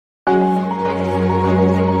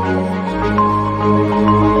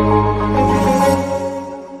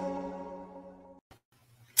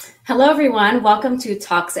Hello, everyone. Welcome to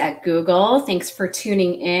Talks at Google. Thanks for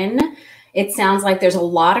tuning in. It sounds like there's a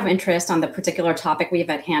lot of interest on the particular topic we have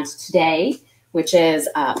at hand today, which is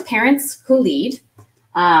parents who lead.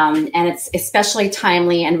 And it's especially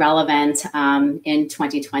timely and relevant in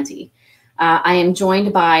 2020. I am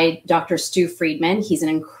joined by Dr. Stewart Friedman. He's an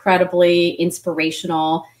incredibly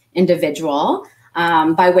inspirational individual.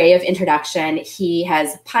 By way of introduction, he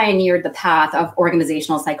has pioneered the path of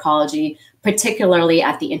organizational psychology, particularly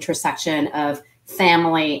at the intersection of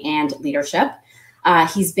family and leadership.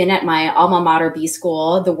 He's been at my alma mater B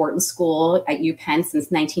school, the Wharton School at UPenn, since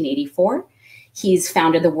 1984. He's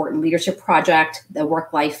founded the Wharton Leadership Project, the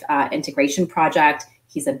Work-Life Integration Project.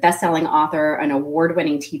 He's a best-selling author, an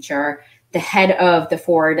award-winning teacher, the head of the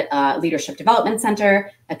Ford Leadership Development Center,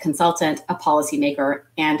 a consultant, a policymaker,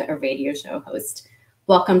 and a radio show host.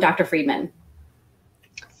 Welcome, Dr. Friedman.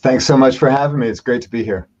 Thanks so much for having me. It's great to be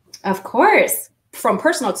here. Of course. From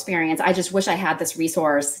personal experience, I just wish I had this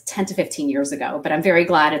resource 10 to 15 years ago, but I'm very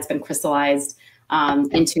glad it's been crystallized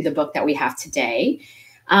into the book that we have today.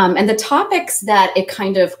 And the topics that it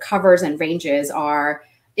kind of covers and ranges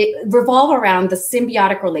revolve around the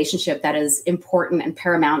symbiotic relationship that is important and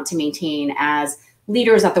paramount to maintain as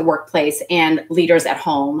leaders at the workplace and leaders at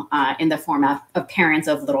home in the form of parents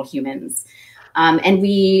of little humans. And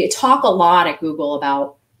we talk a lot at Google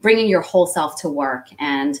about bringing your whole self to work.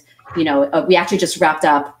 And, we actually just wrapped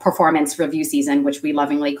up performance review season, which we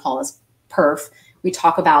lovingly call as PERF. We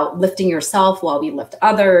talk about lifting yourself while we lift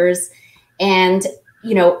others. And,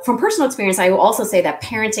 from personal experience, I will also say that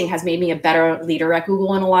parenting has made me a better leader at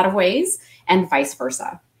Google in a lot of ways, and vice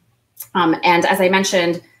versa. And as I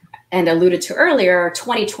mentioned and alluded to earlier,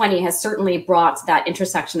 2020 has certainly brought that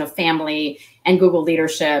intersection of family and Google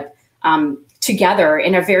leadership together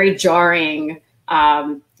in a very jarring,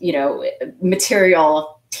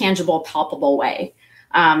 material, tangible, palpable way.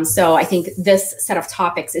 So I think this set of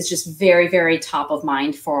topics is just very, very top of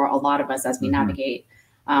mind for a lot of us as we navigate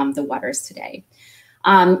the waters today.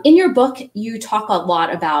 In your book, you talk a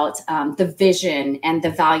lot about the vision and the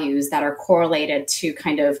values that are correlated to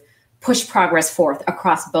kind of push progress forth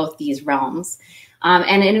across both these realms.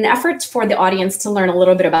 And in an effort for the audience to learn a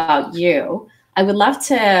little bit about you, I would love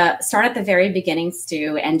to start at the very beginning,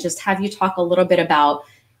 Stu, and just have you talk a little bit about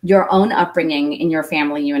your own upbringing in your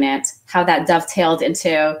family unit, how that dovetailed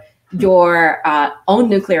into your own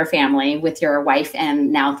nuclear family with your wife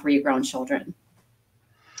and now 3 grown children.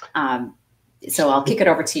 So I'll kick it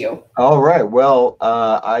over to you. All right. Well,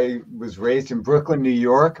 I was raised in Brooklyn, New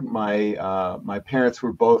York. My parents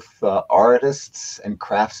were both artists and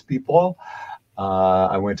craftspeople.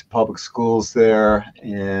 I went to public schools there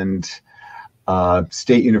and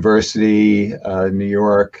State University, New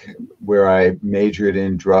York, where I majored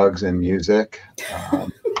in drugs and music.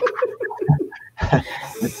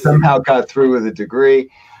 Somehow got through with a degree.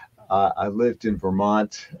 I lived in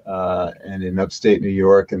Vermont and in upstate New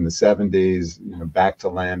York in the 70s, back to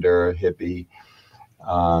lander, hippie.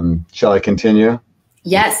 Shall I continue?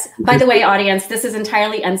 Yes. By the way, audience, this is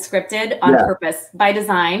entirely unscripted on purpose, by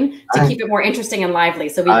design, to keep it more interesting and lively.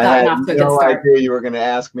 So we've gotten off to a good start. I had no idea you were going to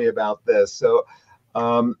ask me about this. So,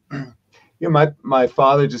 my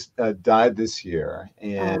father just died this year,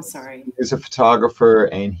 and I'm sorry. He was a photographer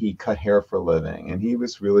and he cut hair for a living. And he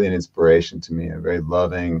was really an inspiration to me, a very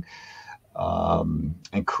loving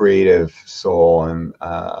and creative soul. And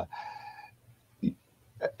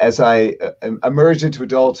as I emerged into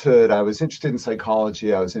adulthood, I was interested in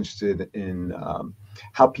psychology. I was interested in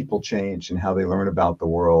how people change and how they learn about the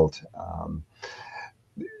world.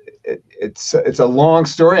 It's a long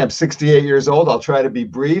story. I'm 68 years old. I'll try to be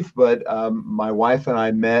brief, but my wife and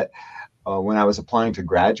I met when I was applying to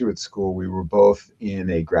graduate school. We were both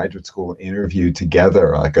in a graduate school interview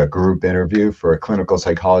together, like a group interview for a clinical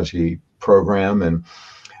psychology program. And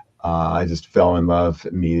I just fell in love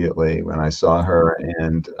immediately when I saw her,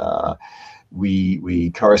 and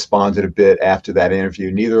we corresponded a bit after that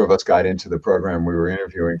interview. Neither of us got into the program we were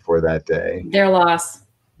interviewing for that day. Their loss.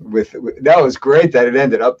 That was great that it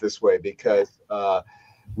ended up this way, because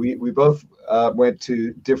we both went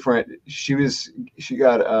to different. She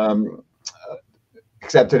got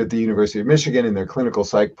accepted at the University of Michigan in their clinical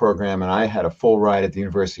psych program, and I had a full ride at the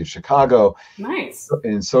University of Chicago. Nice.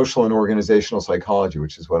 In social and organizational psychology,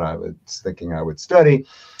 which is what I was thinking I would study.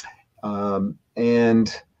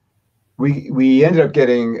 And we ended up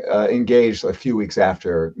getting engaged a few weeks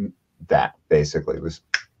after that. Basically, it was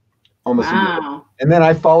almost a year. And then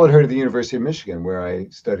I followed her to the University of Michigan, where I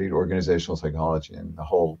studied organizational psychology, and a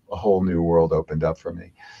whole new world opened up for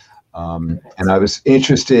me. And I was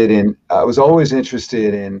always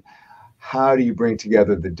interested in how do you bring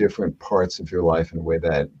together the different parts of your life in a way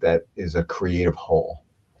that is a creative whole?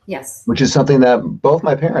 Yes. Which is something that both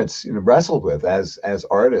my parents, wrestled with as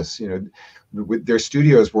artists. With their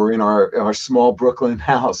studios were in our small Brooklyn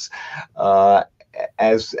house,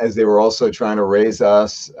 as they were also trying to raise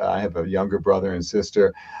us. I have a younger brother and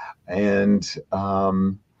sister, and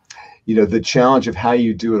the challenge of how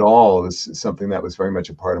you do it all is something that was very much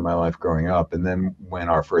a part of my life growing up. And then when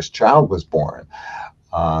our first child was born,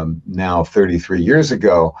 now 33 years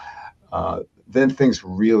ago, then things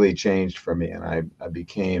really changed for me, and I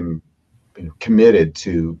became committed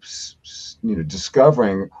to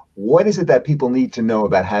discovering what is it that people need to know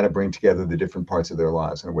about how to bring together the different parts of their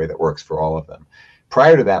lives in a way that works for all of them.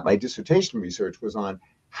 Prior to that, my dissertation research was on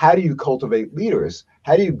how do you cultivate leaders?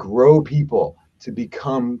 How do you grow people to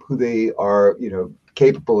become who they are,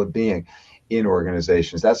 capable of being in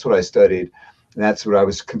organizations? That's what I studied. And that's what I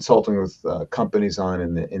was consulting with companies on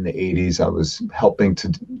in the 80s. I was helping to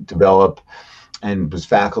develop and was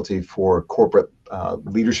faculty for corporate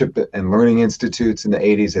leadership and learning institutes in the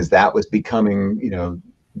 80s as that was becoming,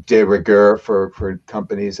 de rigueur for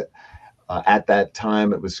companies. At that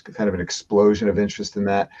time, it was kind of an explosion of interest in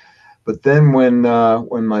that. But then when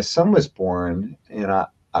my son was born, and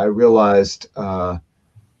I realized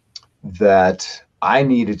that I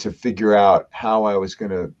needed to figure out how I was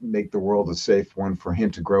going to make the world a safe one for him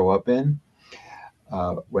to grow up in.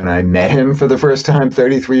 When I met him for the first time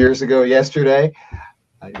 33 years ago yesterday,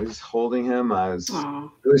 I was holding him. I was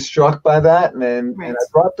really struck by that. And I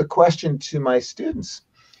brought the question to my students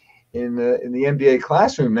in the MBA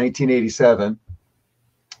classroom, 1987.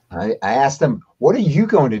 I asked them, what are you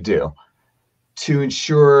going to do to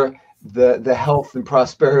ensure the health and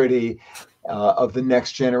prosperity of the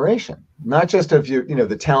next generation? Not just of your,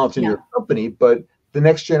 the talent in your company, but the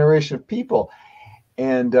next generation of people.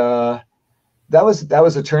 And that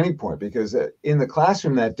was a turning point, because in the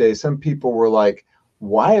classroom that day, some people were like,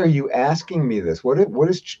 why are you asking me this? What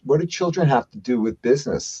do children have to do with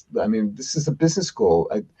business? I mean, this is a business school.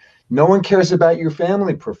 No one cares about your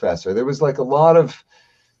family, professor. There was like a lot of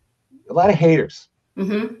haters.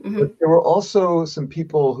 But there were also some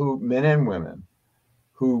people who, men and women,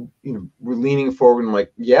 who were leaning forward and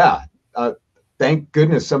like, thank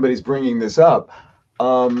goodness somebody's bringing this up.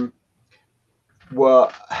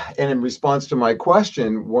 Well, and in response to my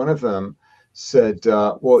question, one of them said,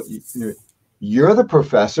 well, you're the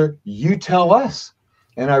professor, you tell us.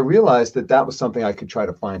 And I realized that was something I could try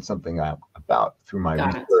to find something out about through my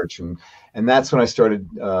research. And that's when I started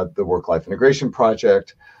the Work-Life Integration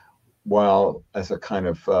Project, while as a kind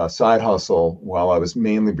of side hustle, while I was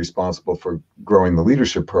mainly responsible for growing the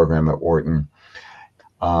leadership program at Wharton.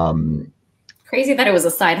 Crazy that it was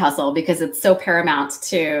a side hustle, because it's so paramount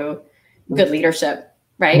to good leadership,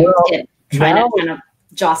 right? Well, trying to kind of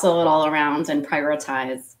jostle it all around and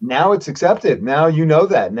prioritize. Now it's accepted. Now you know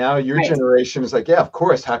that. Now your generation is like, yeah, of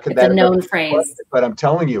course. How could that? It's a known phrase. But I'm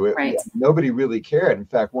telling you, nobody really cared. In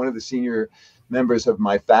fact, one of the senior members of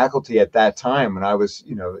my faculty at that time, when I was,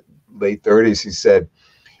 late 30s, he said,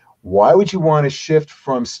 why would you want to shift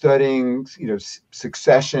from studying,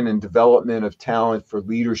 succession and development of talent for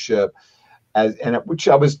leadership, which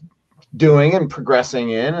I was doing and progressing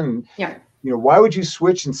in, and why would you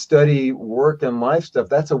switch and study work and life stuff?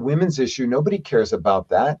 That's a women's issue. Nobody cares about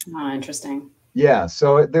that. Oh, interesting. Yeah.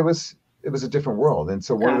 So it was a different world. And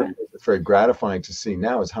so one of the things that's very gratifying to see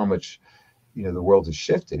now is how much, the world has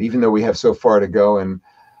shifted. Even though we have so far to go and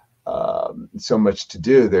so much to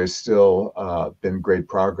do, there's still been great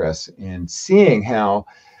progress in seeing how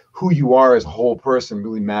who you are as a whole person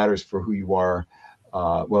really matters for who you are,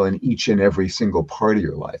 in each and every single part of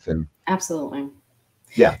your life. And absolutely.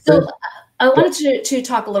 Yeah. So I wanted to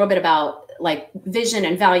talk a little bit about like vision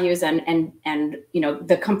and values and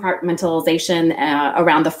the compartmentalization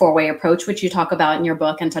around the four-way approach, which you talk about in your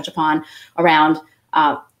book and touch upon, around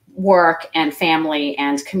work and family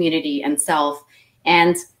and community and self.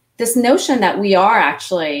 And this notion that we are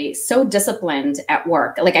actually so disciplined at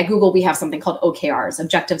work. Like at Google, we have something called OKRs,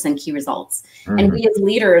 objectives and key results. And we as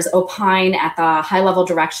leaders opine at the high level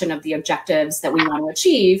direction of the objectives that we want to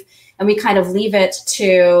achieve. And we kind of leave it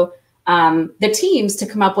to the teams to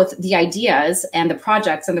come up with the ideas and the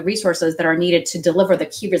projects and the resources that are needed to deliver the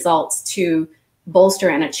key results to bolster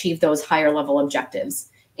and achieve those higher level objectives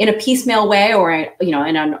in a piecemeal way, or in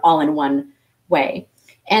an all-in-one way.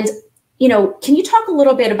 And can you talk a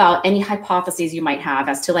little bit about any hypotheses you might have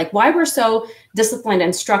as to like why we're so disciplined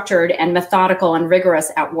and structured and methodical and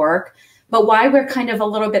rigorous at work, but why we're kind of a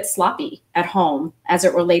little bit sloppy at home as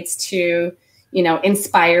it relates to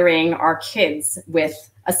inspiring our kids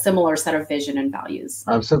with a similar set of vision and values?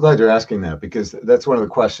 I'm so glad you're asking that, because that's one of the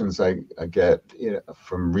questions I get,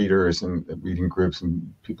 from readers and reading groups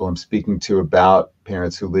and people I'm speaking to about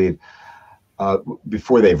parents who lead.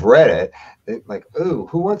 Before they've read it, like, oh,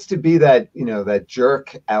 who wants to be that, that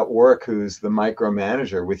jerk at work who's the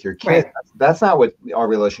micromanager with your kids? Right. That's not what our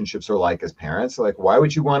relationships are like as parents. Like, why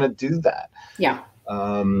would you want to do that? Yeah.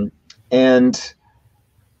 And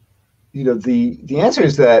the answer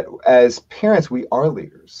is that as parents, we are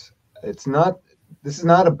leaders. This is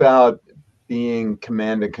not about being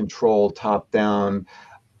command and control, top down,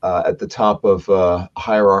 at the top of a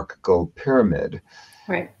hierarchical pyramid.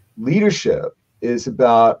 Right. Leadership is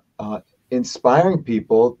about inspiring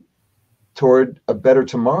people toward a better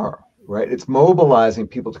tomorrow, right? It's mobilizing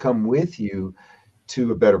people to come with you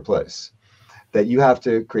to a better place that you have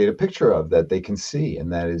to create a picture of, that they can see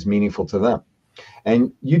and that is meaningful to them.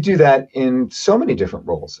 And you do that in so many different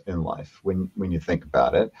roles in life when you think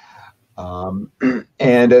about it.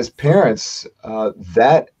 And as parents,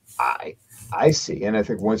 that I see, and I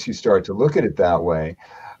think once you start to look at it that way,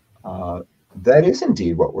 that is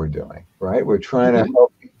indeed what we're doing, right? We're trying to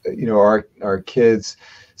help, our kids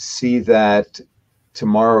see that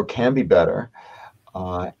tomorrow can be better,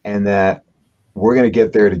 and that we're going to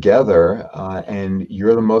get there together. And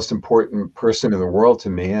you're the most important person in the world to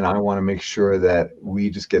me, and I want to make sure that we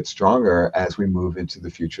just get stronger as we move into the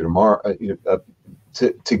future tomorrow,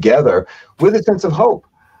 together with a sense of hope.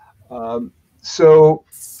 So,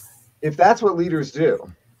 if that's what leaders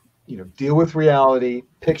do, deal with reality,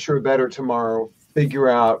 picture a better tomorrow, figure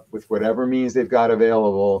out with whatever means they've got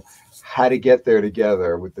available how to get there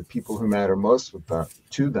together with the people who matter most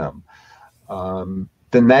to them,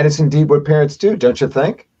 then that is indeed what parents do, don't you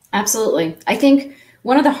think? Absolutely. I think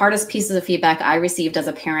one of the hardest pieces of feedback I received as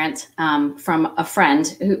a parent, from a friend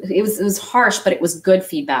who it was harsh, but it was good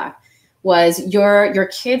feedback, was your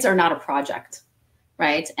kids are not a project,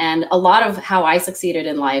 right? And a lot of how I succeeded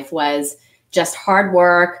in life was just hard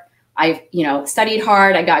work. I, studied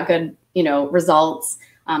hard. I got good, results.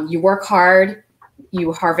 You work hard,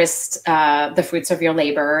 you harvest the fruits of your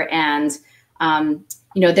labor. And,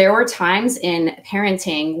 there were times in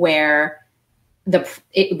parenting where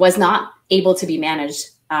it was not able to be managed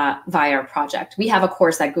via a project. We have a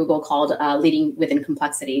course at Google called Leading Within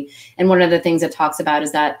Complexity. And one of the things it talks about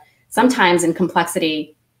is that sometimes in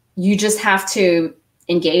complexity, you just have to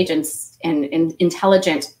engage in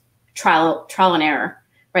intelligent trial and error,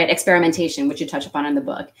 right? Experimentation, which you touch upon in the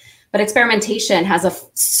book. But experimentation has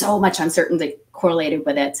so much uncertainty correlated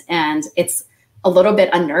with it. And it's a little bit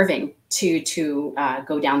unnerving to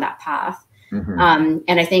go down that path. Mm-hmm.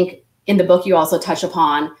 And I think in the book, you also touch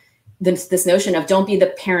upon this notion of don't be the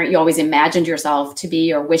parent you always imagined yourself to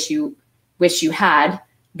be or wish you had.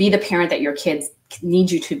 Be the parent that your kids need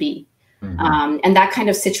you to be. Mm-hmm. And that kind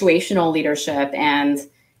of situational leadership and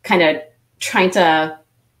kind of trying to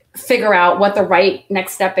figure out what the right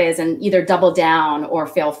next step is and either double down or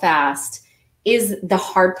fail fast is the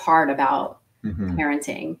hard part about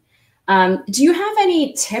parenting. Do you have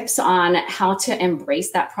any tips on how to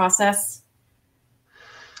embrace that process?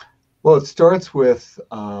 Well, it starts with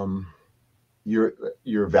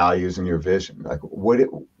your values and your vision. Like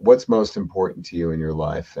what's most important to you in your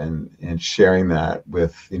life, and sharing that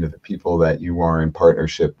with the people that you are in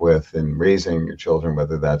partnership with in raising your children,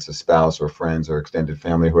 whether that's a spouse or friends or extended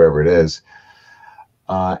family, whoever it is,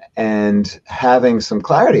 and having some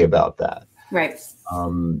clarity about that. Right.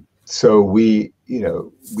 So we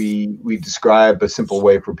describe a simple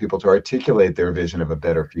way for people to articulate their vision of a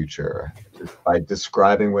better future by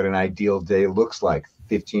describing what an ideal day looks like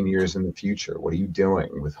 15 years in the future. What are you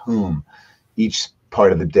doing with whom each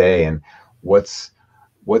part of the day, and what's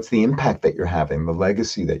the impact that you're having, the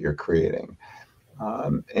legacy that you're creating,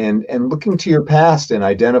 and looking to your past and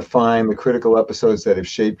identifying the critical episodes that have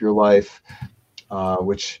shaped your life,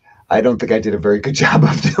 which I don't think I did a very good job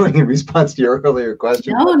of doing in response to your earlier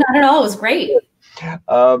question. No, not at all. It was great.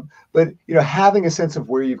 But having a sense of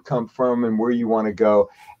where you've come from and where you want to go,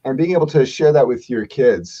 and being able to share that with your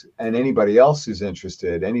kids and anybody else who's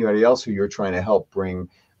interested, anybody else who you're trying to help bring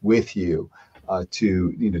with you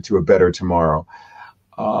to a better tomorrow.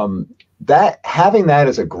 That having that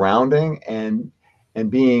as a grounding and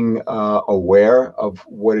being aware of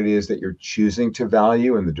what it is that you're choosing to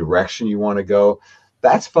value and the direction you want to go.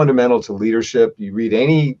 That's fundamental to leadership. You read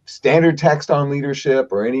any standard text on leadership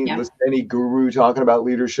or listen to any guru talking about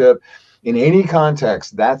leadership in any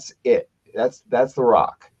context. That's it. That's the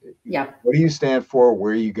rock. Yeah. What do you stand for?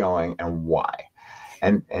 Where are you going, and why?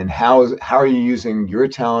 And how are you using your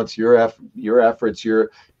talents, your efforts, your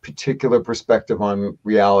particular perspective on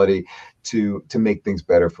reality to make things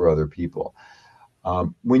better for other people?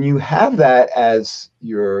 When you have that as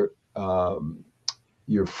your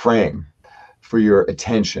frame for your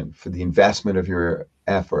attention, for the investment of your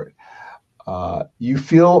effort, you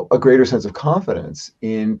feel a greater sense of confidence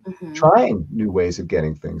in trying new ways of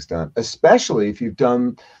getting things done, especially if you've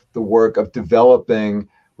done the work of developing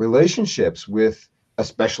relationships with,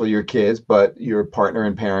 especially your kids, but your partner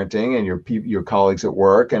in parenting and your colleagues at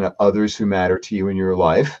work and others who matter to you in your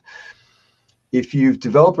life. If you've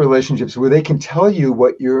developed relationships where they can tell you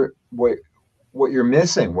what you're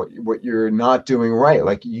missing, what you're not doing right,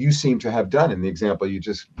 like you seem to have done in the example you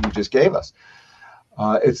just gave us.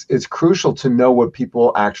 It's crucial to know what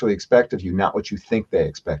people actually expect of you, not what you think they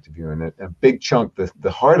expect of you. And a big chunk,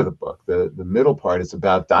 the heart of the book, the middle part, is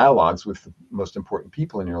about dialogues with the most important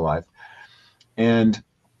people in your life, and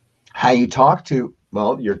how you talk to,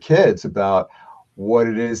 well, your kids about what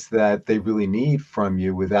it is that they really need from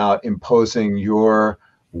you without imposing your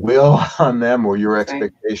will on them or your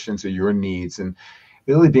expectations or your needs, and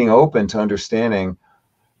really being open to understanding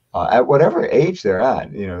at whatever age they're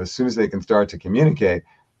at, as soon as they can start to communicate,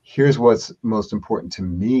 here's what's most important to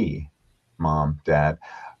me, mom, dad.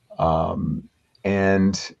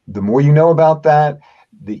 And the more you know about that,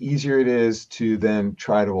 the easier it is to then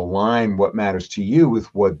try to align what matters to you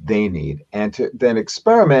with what they need, and to then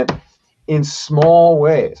experiment in small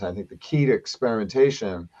ways. I think the key to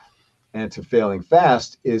experimentation and to failing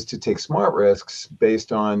fast is to take smart risks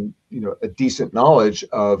based on, a decent knowledge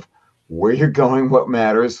of where you're going, what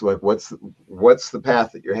matters, like what's the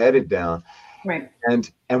path that you're headed down, right?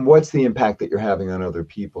 And what's the impact that you're having on other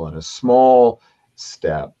people in a small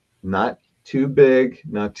step, not too big,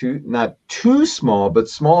 not too small, but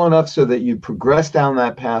small enough so that you progress down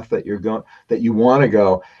that path that you want to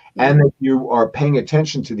go, and that you are paying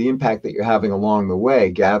attention to the impact that you're having along the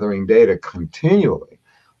way, gathering data continually,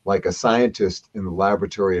 like a scientist in the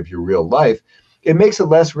laboratory of your real life. It makes it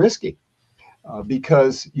less risky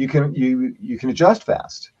because you can adjust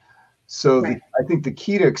fast. So I think the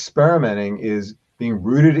key to experimenting is being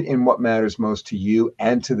rooted in what matters most to you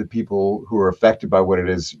and to the people who are affected by what it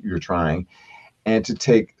is you're trying, and to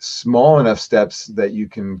take small enough steps that you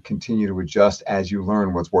can continue to adjust as you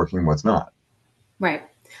learn what's working and what's not. Right.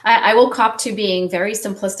 I will cop to being very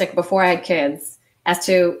simplistic before I had kids as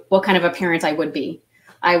to what kind of a parent I would be.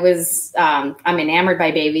 I'm enamored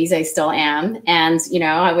by babies. I still am. And,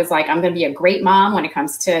 I was like, I'm going to be a great mom when it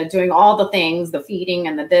comes to doing all the things, the feeding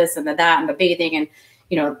and the this and the that and the bathing and,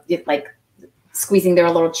 like squeezing their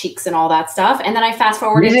little cheeks and all that stuff. And then I fast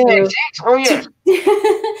forwarded to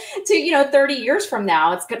 30 years from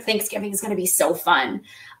now. It's good. Thanksgiving is going to be so fun.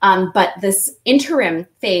 But this interim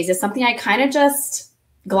phase is something I kind of just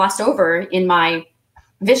glossed over in my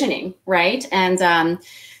visioning. Right. And,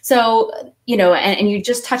 so, and you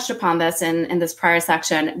just touched upon this in this prior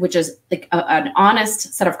section, which is like an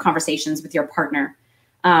honest set of conversations with your partner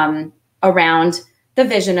around the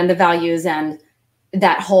vision and the values and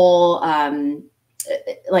that whole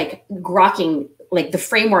like grokking, like the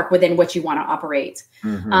framework within which you want to operate.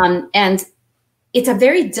 And it's a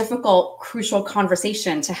very difficult, crucial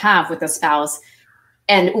conversation to have with a spouse.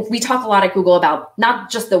 And we talk a lot at Google about not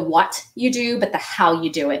just the what you do, but the how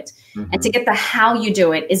you do it. And to get the how you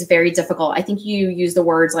do it is very difficult. I think you use the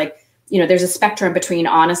words like, there's a spectrum between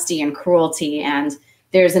honesty and cruelty. And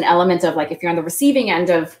there's an element of like, if you're on the receiving end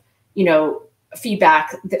of,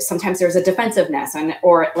 feedback, sometimes there's a defensiveness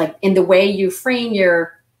or like in the way you frame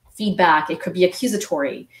your feedback, it could be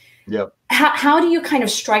accusatory. Yep. How do you kind of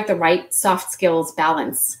strike the right soft skills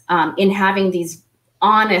balance in having these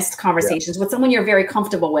honest conversations with someone you're very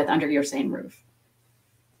comfortable with under your same roof?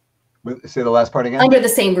 Say the last part again. Under the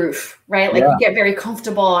same roof, right? Like you get very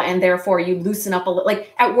comfortable and therefore you loosen up a little.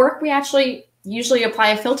 Like at work, we actually usually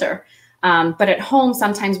apply a filter. But at home,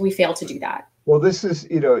 sometimes we fail to do that. Well, this is,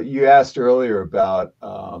 you asked earlier about,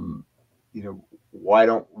 why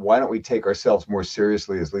don't we take ourselves more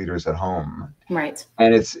seriously as leaders at home? Right.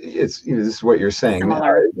 And it's this is what you're saying. We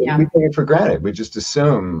take it for granted. We just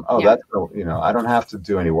assume, that's, I don't have to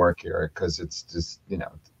do any work here because it's just,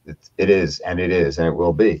 it is and it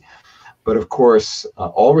will be. But of course,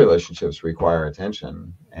 all relationships require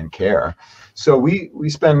attention and care. So we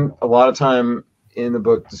spend a lot of time in the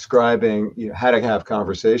book describing how to have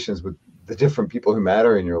conversations with the different people who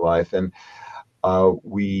matter in your life. And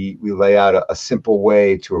we lay out a simple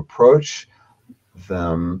way to approach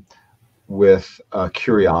them with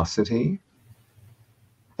curiosity.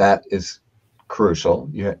 That is crucial.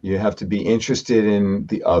 You have to be interested in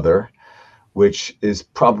the other, which is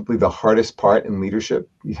probably the hardest part in leadership.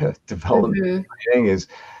 Development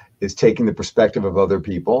is taking the perspective of other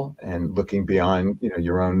people and looking beyond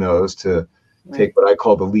your own nose to Right. take what I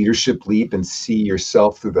call the leadership leap and see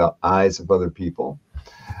yourself through the eyes of other people,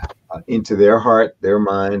 into their heart, their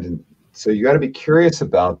mind. And so you got to be curious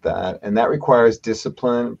about that. And that requires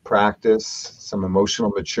discipline, practice, some emotional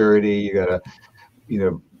maturity. You got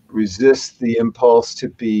to, resist the impulse to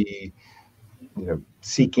be,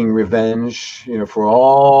 seeking revenge, for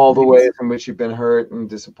all the ways in which you've been hurt and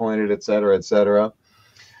disappointed, et cetera, et cetera.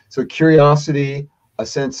 So curiosity, a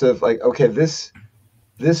sense of like, okay, this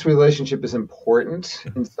relationship is important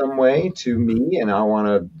in some way to me, and I want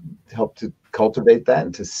to help to cultivate that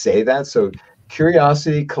and to say that. So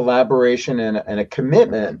curiosity, collaboration, and a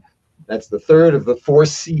commitment. That's the third of the four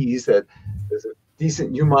C's that is a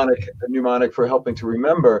decent mnemonic for helping to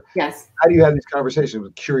remember. Yes. How do you have these conversations?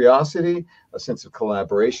 With curiosity, a sense of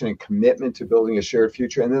collaboration and commitment to building a shared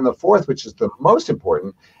future. And then the fourth, which is the most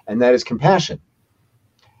important, and that is compassion.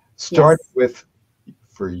 Start with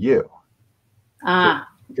for you.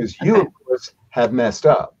 Because you, of course, have messed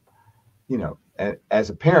up. And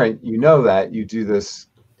as a parent, that you do this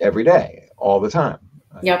every day, all the time.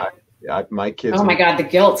 Yep. My kids. Oh my God, the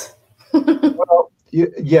guilt. Well,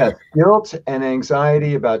 yeah, guilt and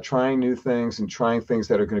anxiety about trying new things and trying things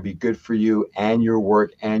that are going to be good for you and your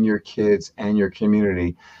work and your kids and your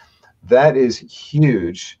community. That is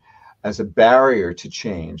huge as a barrier to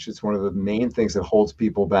change. It's one of the main things that holds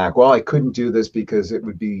people back. Well, I couldn't do this because it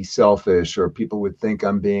would be selfish, or people would think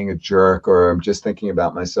I'm being a jerk, or I'm just thinking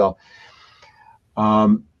about myself.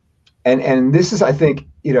 And this is, I think,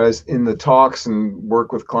 as in the talks and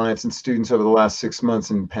work with clients and students over the last 6 months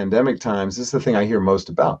in pandemic times, this is the thing I hear most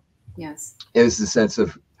about. Yes. Is the sense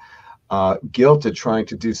of guilt at trying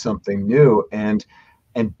to do something new and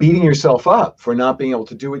beating yourself up for not being able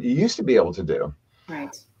to do what you used to be able to do.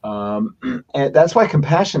 Right. And that's why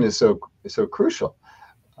compassion is so crucial.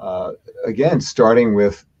 Again, starting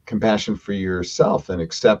with compassion for yourself and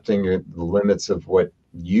accepting the limits of what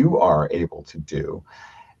you are able to do.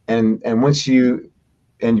 And once you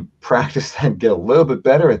practice that and get a little bit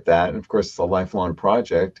better at that, and of course it's a lifelong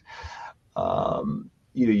project,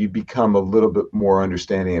 you become a little bit more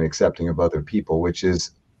understanding and accepting of other people, which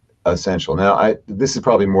is essential. Now, this is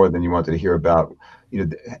probably more than you wanted to hear about,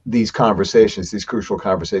 these conversations, these crucial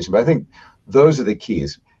conversations, but I think those are the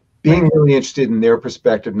keys. Being really interested in their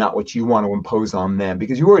perspective, not what you want to impose on them,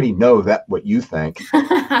 because you already know that what you think.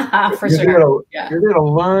 For sure. You're there to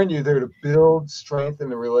learn. You're there to build, strengthen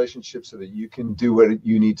the relationship so that you can do what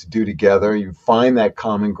you need to do together. You find that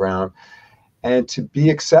common ground, and to be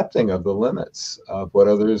accepting of the limits of what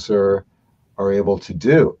others are able to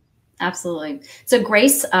do. Absolutely. So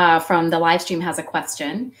Grace from the live stream has a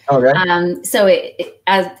question. Okay. So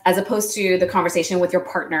as opposed to the conversation with your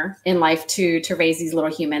partner in life to raise these little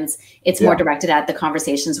humans, it's more directed at the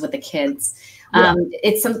conversations with the kids.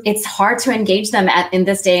 It's hard to engage them in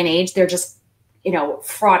this day and age. They're just,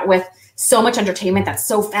 fraught with so much entertainment that's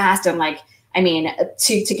so fast. And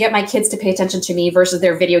to get my kids to pay attention to me versus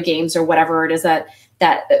their video games or whatever it is that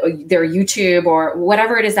their YouTube or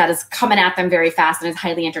whatever it is that is coming at them very fast and is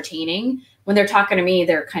highly entertaining. When they're talking to me,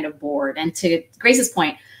 they're kind of bored. And to Grace's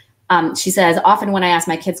point, she says, often when I ask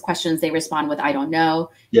my kids questions, they respond with, I don't know.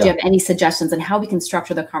 Yeah. Do you have any suggestions on how we can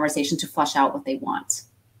structure the conversation to flesh out what they want?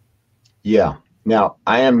 Yeah. Now,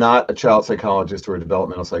 I am not a child psychologist or a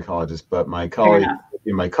developmental psychologist, but my colleague,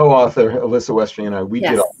 my co-author, Alyssa Westring, and I, we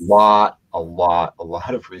did a lot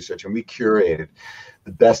of research, and we curated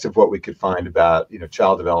the best of what we could find about,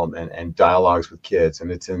 child development and dialogues with kids.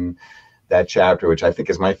 And it's in that chapter, which I think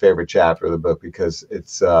is my favorite chapter of the book, because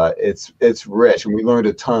it's rich. And we learned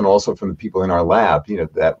a ton also from the people in our lab,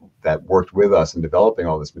 that worked with us in developing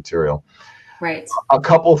all this material. Right. A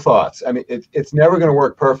couple thoughts. I mean, it's never going to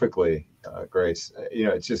work perfectly, Grace.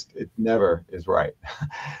 It never is right.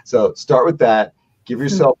 So start with that. Give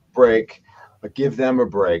yourself a break. Give them a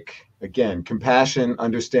break. Again, compassion,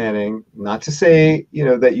 understanding, not to say,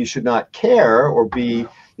 that you should not care or be,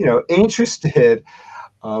 interested,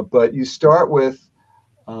 but you start with,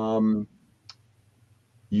 you're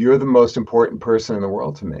the most important person in the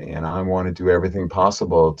world to me, and I want to do everything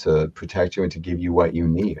possible to protect you and to give you what you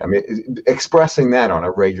need. I mean, expressing that on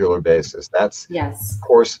a regular basis, that's, of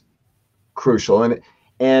course, crucial.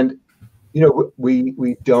 And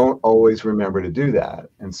we don't always remember to do that.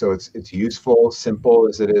 And so it's useful, simple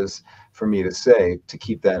as it is for me to say, to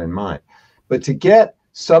keep that in mind. But to get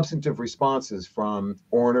substantive responses from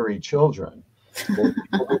ornery children or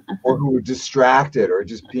who are distracted or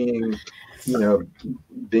just being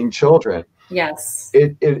children. Yes.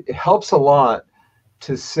 It helps a lot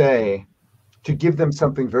to give them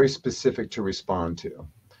something very specific to respond to.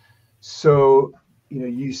 So,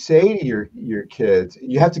 you say to your kids,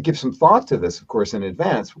 you have to give some thought to this, of course, in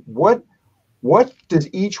advance. What what does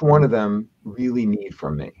each one of them really need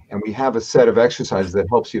from me? And we have a set of exercises that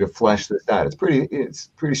helps you to flesh this out. It's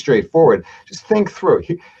pretty straightforward. Just think through.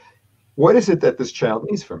 What is it that this child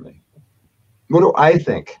needs from me? What do I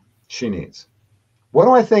think she needs? What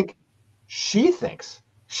do I think she thinks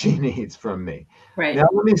she needs from me? Right. Now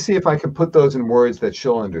let me see if I can put those in words that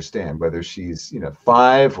she'll understand, whether she's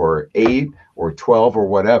 5 or 8 or 12 or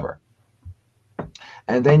whatever.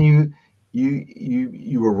 And then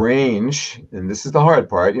you arrange, and this is the hard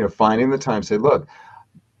part, finding the time. Say, look,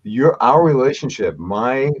 our relationship,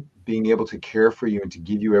 my being able to care for you and to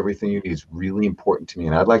give you everything you need is really important to me,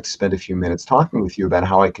 and I'd like to spend a few minutes talking with you about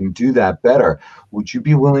how I can do that better. Would you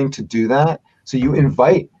be willing to do that? So you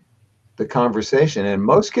invite the conversation, and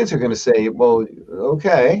most kids are going to say, well,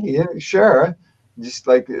 okay, yeah, sure, just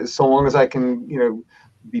like so long as I can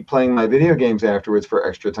be playing my video games afterwards for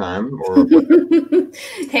extra time or whatever.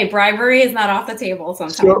 Hey, bribery is not off the table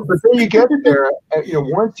sometimes. So, but then you get there,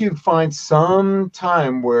 once you find some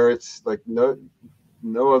time where it's like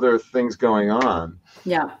no other things going on.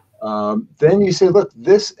 Yeah. Then you say, look,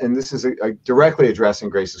 this is directly addressing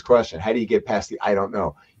Grace's question. How do you get past the I don't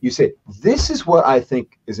know? You say, this is what I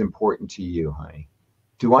think is important to you, honey.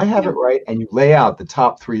 Do I have it right? And you lay out the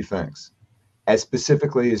top 3 things as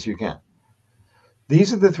specifically as you can.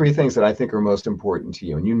 These are the 3 things that I think are most important to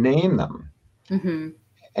you. And you name them. Mm-hmm.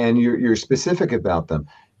 And you're specific about them.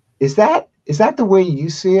 Is that the way you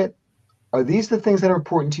see it? Are these the things that are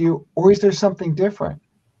important to you? Or is there something different?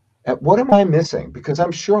 What am I missing? Because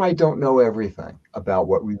I'm sure I don't know everything about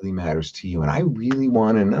what really matters to you. And I really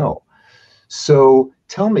want to know. So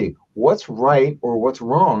tell me what's right or what's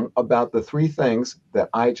wrong about the 3 things that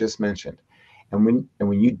I just mentioned. And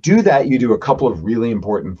when you do that, you do a couple of really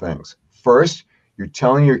important things. First, you're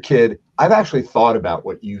telling your kid, I've actually thought about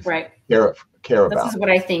what you care about. This is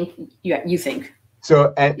what I think you think.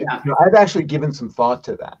 So I've actually given some thought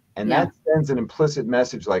to that. And that sends an implicit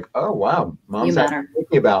message like, oh, wow, mom's actually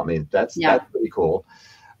thinking about me. That's pretty cool.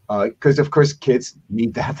 Because, of course, kids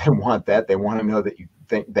need that. They want that. They want to know that you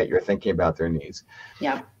think that you're thinking about their needs.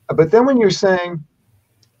 Yeah. But then when you're saying,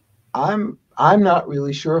 I'm not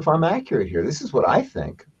really sure if I'm accurate here. This is what I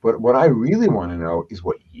think. But what I really want to know is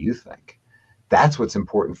what you think. That's what's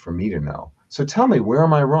important for me to know. So tell me, where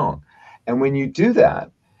am I wrong? And when you do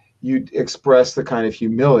that, you express the kind of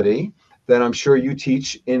humility that I'm sure you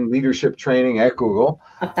teach in leadership training at Google.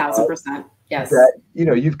 1,000%. Yes. That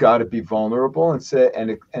you've got to be vulnerable and say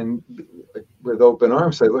and with open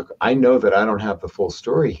arms say, look, I know that I don't have the full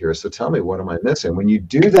story here. So tell me, what am I missing? When you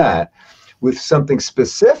do that with something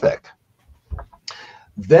specific,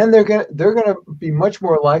 then they're gonna be much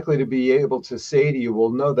more likely to be able to say to you, well,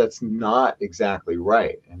 no, that's not exactly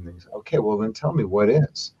right. And they say, okay, well then tell me what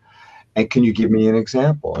is. And can you give me an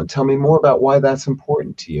example and tell me more about why that's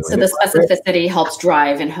important to you? So the specificity helps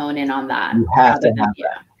drive and hone in on that. You have to have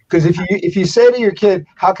that. Because if you say to your kid,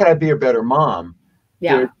 how can I be a better mom?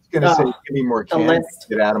 They're going to say, give me more candy,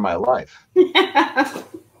 get out of my life.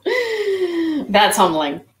 That's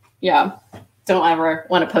humbling. Yeah. Don't ever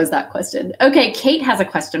want to pose that question. Okay, Kate has a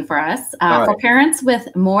question for us. For parents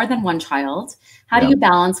with more than one child, how do you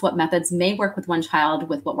balance what methods may work with one child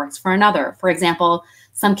with what works for another? For example,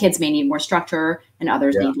 some kids may need more structure and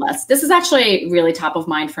others need less. This is actually really top of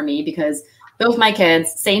mind for me because both my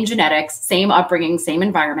kids, same genetics, same upbringing, same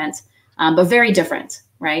environment, but very different,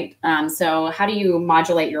 right? So how do you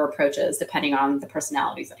modulate your approaches depending on the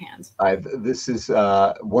personalities at hand? This is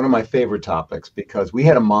one of my favorite topics because we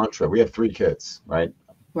had a mantra. We have 3 kids, right?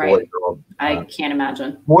 Right. Boy, girl, I can't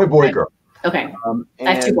imagine. Boy, girl. Okay.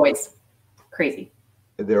 I have 2 boys. Crazy.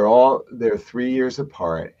 They're 3 years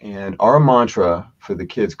apart. And our mantra for the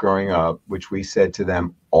kids growing up, which we said to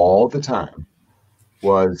them all the time,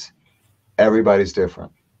 was everybody's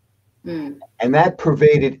different. And that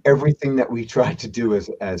pervaded everything that we tried to do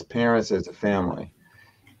as parents, as a family.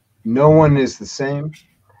 No one is the same.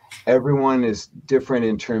 Everyone is different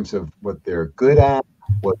in terms of what they're good at,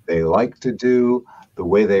 what they like to do, the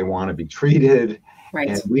way they want to be treated. Right.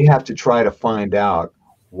 And we have to try to find out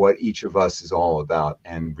what each of us is all about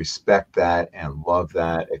and respect that and love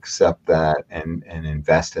that, accept that, and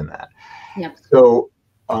invest in that. Yep. So,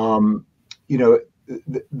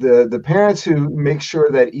 the parents who make sure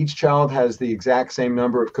that each child has the exact same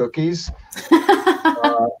number of cookies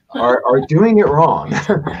are doing it wrong.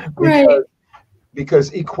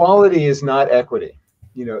 because equality is not equity.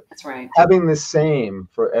 That's right. Having the same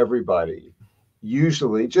for everybody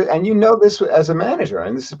usually, and this as a manager,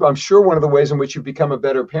 and this is, I'm sure, one of the ways in which you become a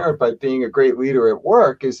better parent by being a great leader at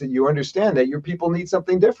work is that you understand that your people need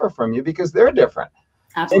something different from you because they're different.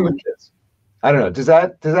 Absolutely. I don't know. Does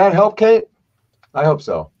that help, Kate? I hope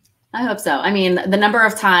so. I hope so. I mean, the number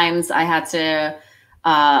of times I had to,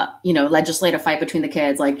 legislate a fight between the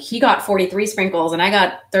kids, like he got 43 sprinkles and I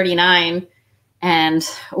got 39. And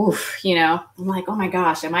oof, I'm like, oh my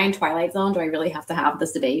gosh, am I in Twilight Zone? Do I really have to have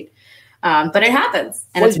this debate? But it happens,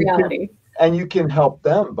 and it's reality. And you can help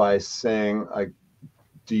them by saying, like,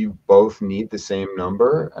 do you both need the same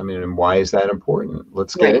number? I mean, and why is that important?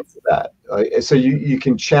 Let's get into that. So you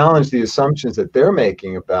can challenge the assumptions that they're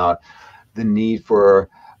making about the need for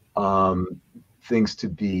things to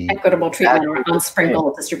be equitable treatment on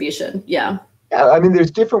sprinkle distribution. Yeah. I mean,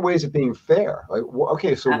 there's different ways of being fair. Like,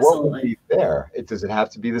 okay, so Absolutely. What would be fair? Does it have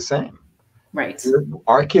to be the same? Right.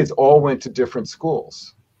 Our kids all went to different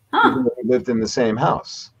schools. Even though they lived in the same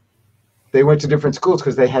house. They went to different schools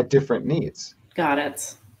because they had different needs. Got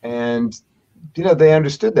it. And, they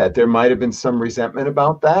understood that. There might have been some resentment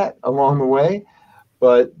about that along the way,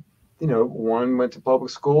 but, one went to public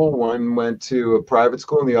school, one went to a private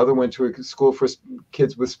school, and the other went to a school for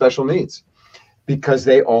kids with special needs because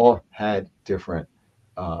they all had different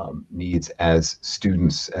needs as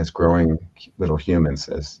students, as growing little humans,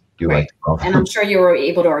 as you like to call them. And I'm sure you were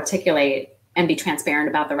able to articulate and be transparent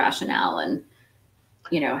about the rationale and,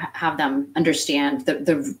 have them understand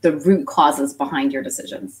the root causes behind your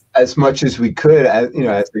decisions. As much as we could,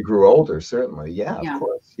 as they grew older, certainly. Yeah, of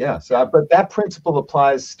course. Yeah. So, but that principle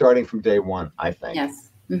applies starting from day one, I think. Yes.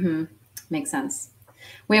 Mm-hmm. Makes sense.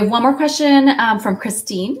 We have one more question from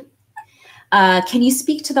Christine. Can you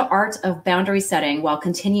speak to the art of boundary setting while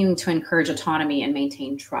continuing to encourage autonomy and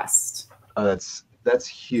maintain trust? Oh, that's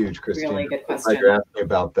huge, Christine. Really good question. You're asking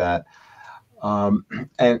about that.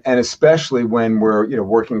 And especially when we're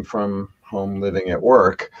working from home, living at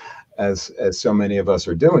work, as so many of us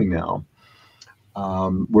are doing now,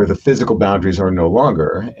 where the physical boundaries are no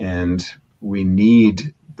longer, and we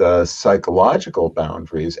need the psychological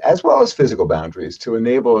boundaries as well as physical boundaries to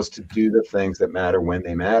enable us to do the things that matter when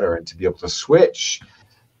they matter, and to be able to switch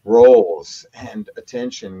roles and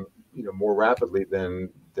attention more rapidly than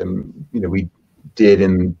we did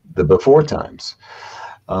in the before times.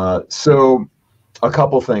 So a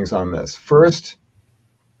couple things on this. First,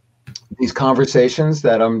 these conversations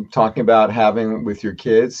that I'm talking about having with your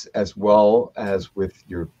kids as well as with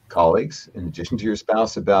your colleagues, in addition to your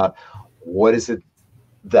spouse, about what is it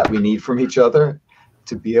that we need from each other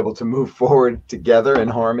to be able to move forward together in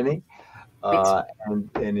harmony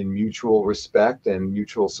and in mutual respect and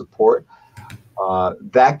mutual support.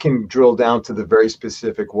 That can drill down to the very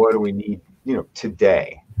specific, what do we need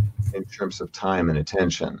today in terms of time and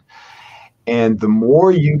attention. And the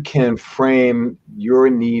more you can frame your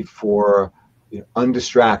need for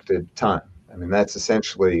undistracted time, I mean, that's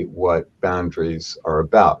essentially what boundaries are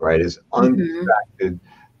about, right? Is undistracted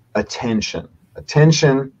attention.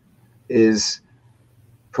 Attention is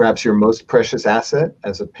perhaps your most precious asset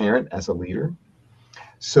as a parent, as a leader.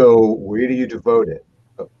 So where do you devote it?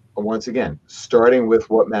 Once again, starting with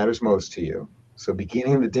what matters most to you. So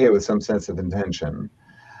beginning the day with some sense of intention.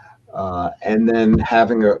 And then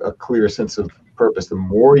having a clear sense of purpose. The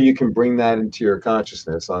more you can bring that into your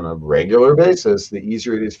consciousness on a regular basis, the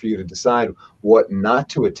easier it is for you to decide what not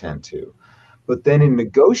to attend to. But then in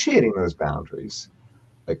negotiating those boundaries,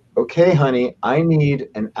 like, okay, honey, I need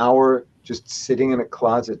an hour just sitting in a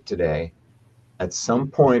closet today at some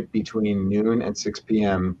point between noon and 6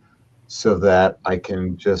 p.m. so that I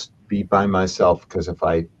can just be by myself. Because if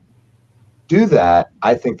I do that,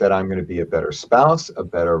 I think that I'm going to be a better spouse, a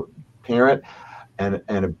better parent, and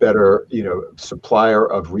a better supplier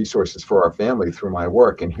of resources for our family through my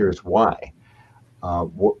work. And here's why.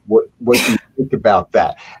 What do you think about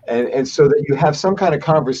that? And so that you have some kind of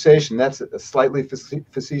conversation. That's a slightly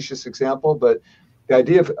facetious example, but the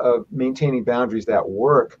idea of maintaining boundaries that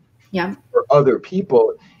work for other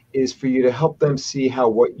people is for you to help them see how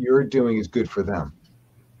what you're doing is good for them,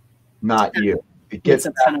 not you. It gets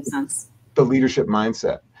a ton of sense. The leadership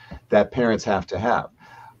mindset that parents have to have.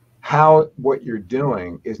 How what you're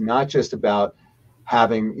doing is not just about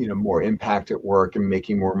having more impact at work and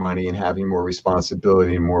making more money and having more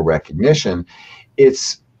responsibility and more recognition.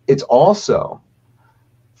 It's also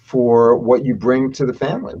for what you bring to the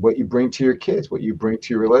family, what you bring to your kids, what you bring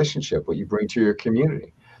to your relationship, what you bring to your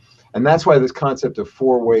community. And that's why this concept of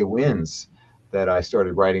four-way wins that I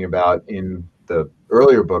started writing about in the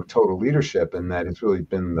earlier book, Total Leadership, and that has really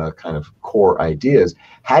been the kind of core ideas.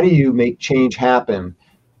 How do you make change happen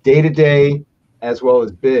day to day as well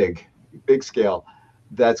as big scale,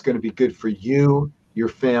 that's going to be good for you, your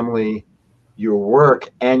family, your work,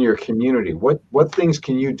 and your community? What things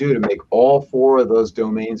can you do to make all four of those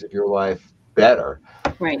domains of your life better?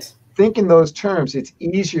 Right. Think in those terms. It's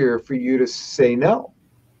easier for you to say no.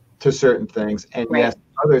 to certain things and Right. yes to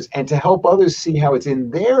others, and to help others see how it's in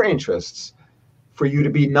their interests for you to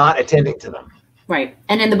be not attending to them. Right.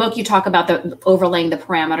 And in the book, you talk about the overlaying the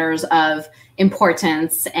parameters of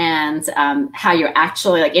importance and how you're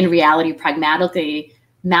actually, like, in reality, pragmatically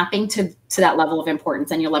mapping to that level of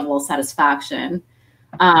importance and your level of satisfaction.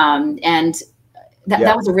 And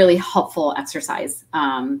that was a really helpful exercise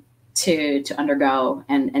to undergo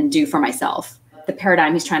and do for myself. The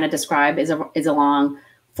paradigm he's trying to describe is along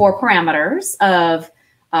 4 parameters of,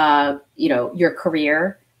 your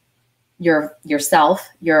career, yourself,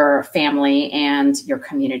 your family, and your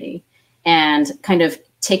community, and kind of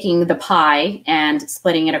taking the pie and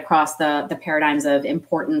splitting it across the paradigms of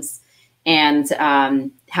importance and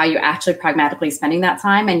how you're actually pragmatically spending that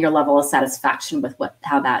time and your level of satisfaction with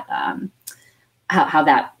how that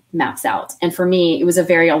maps out. And for me, it was a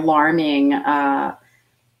very alarming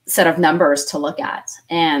set of numbers to look at.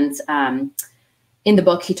 And in the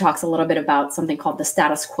book, he talks a little bit about something called the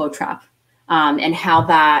status quo trap, and how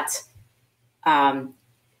that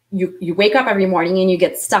you wake up every morning and you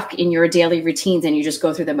get stuck in your daily routines and you just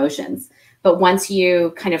go through the motions. But once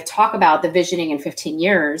you kind of talk about the visioning in 15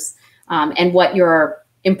 years and what your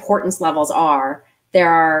importance levels are, there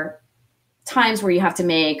are times where you have to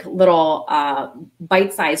make little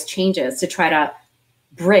bite-sized changes to try to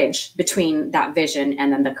bridge between that vision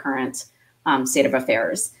and then the current state of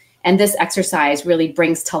affairs. And this exercise really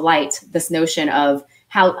brings to light this notion of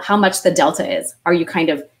how much the delta is. Are you kind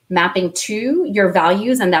of mapping to your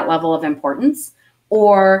values and that level of importance,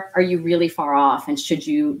 or are you really far off, and should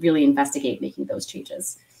you really investigate making those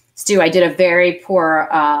changes? Stu, I did a very poor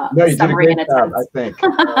summary in a job, I think.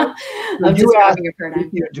 of describing your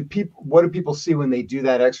paradigm. What do people see when they do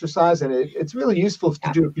that exercise? And it's really useful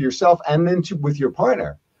to do it for yourself and then with your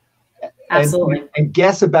partner. Absolutely. And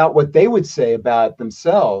guess about what they would say about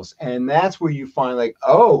themselves. And that's where you find, like,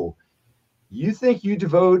 oh, you think you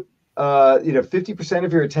devote 50%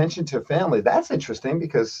 of your attention to family. That's interesting,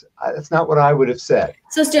 because that's not what I would have said.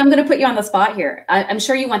 So Stu, I'm going to put you on the spot here. I'm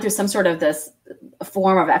sure you went through some sort of this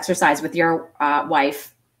form of exercise with your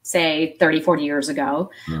wife, say 30, 40 years ago.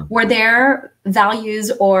 Yeah. Were there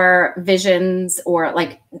values or visions or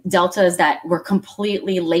like deltas that were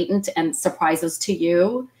completely latent and surprises to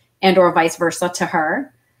you, and or vice versa to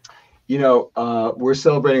her? We're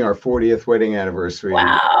celebrating our 40th wedding anniversary.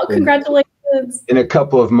 Wow, congratulations. In a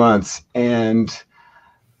couple of months. And,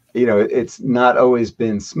 it's not always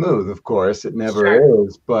been smooth, of course. It never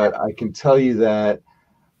is. But I can tell you that,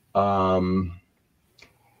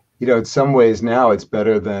 in some ways now it's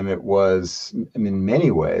better than it was in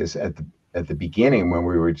many ways at the beginning, when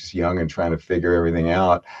we were just young and trying to figure everything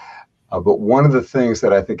out. But one of the things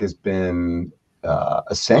that I think has been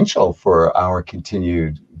essential for our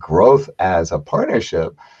continued growth as a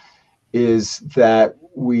partnership is that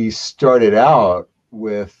we started out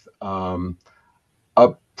with a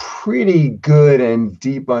pretty good and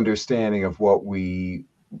deep understanding of what we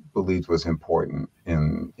believed was important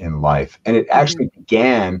in life. And it actually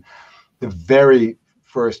began the very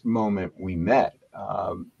first moment we met.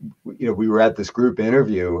 We were at this group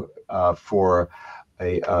interview for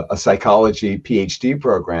a psychology PhD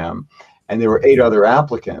program, and there were 8 other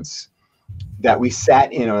applicants that we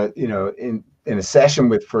sat in a session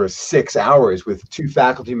with for 6 hours with 2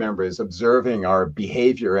 faculty members observing our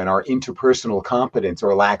behavior and our interpersonal competence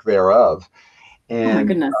or lack thereof. And oh my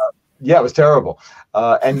goodness. It was terrible.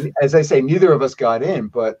 And as I say, neither of us got in,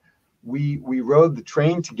 but we rode the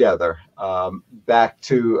train together back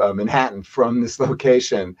to Manhattan from this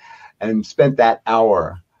location and spent that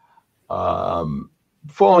hour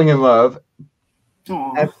falling in love.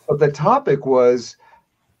 But the topic was,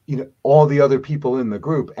 all the other people in the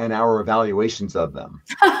group and our evaluations of them.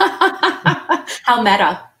 How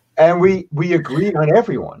meta. And we agreed on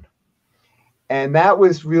everyone. And that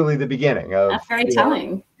was really the beginning of. That's very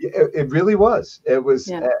telling. It really was. It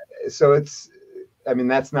was. So it's,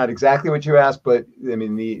 that's not exactly what you asked, but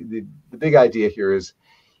the big idea here is,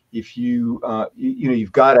 if you've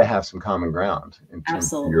got to have some common ground in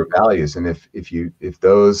terms of your values. And if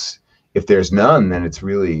there's none, then it's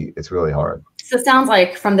really hard. So it sounds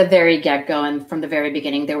like from the very get-go and from the very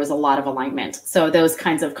beginning, there was a lot of alignment. So those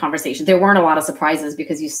kinds of conversations, there weren't a lot of surprises,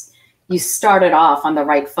 because you started off on the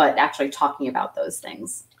right foot, actually talking about those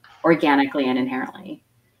things organically and inherently.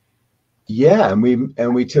 Yeah, and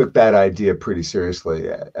we took that idea pretty seriously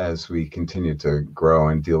as we continued to grow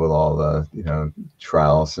and deal with all the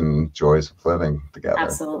trials and joys of living together.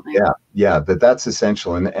 Absolutely. Yeah, that's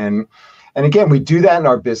essential. And again, we do that in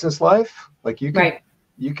our business life. Like you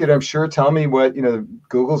could, I'm sure, tell me what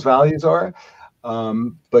Google's values are,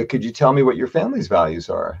 but could you tell me what your family's values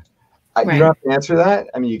are? You don't have to answer that.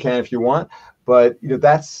 I mean, you can if you want, but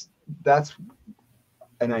that's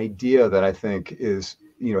an idea that I think is,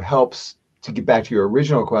 helps to get back to your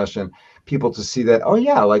original question, people to see that, oh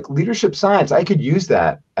yeah, like leadership science, I could use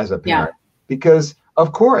that as a parent because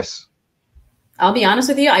of course. I'll be honest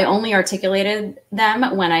with you. I only articulated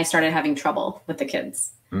them when I started having trouble with the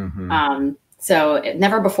kids. So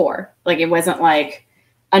never before. Like it wasn't like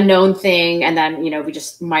a known thing, and then we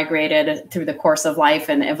just migrated through the course of life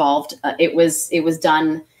and evolved. It was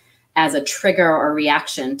done as a trigger or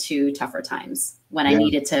reaction to tougher times when I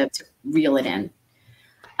needed to reel it in.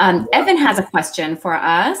 Evan has a question for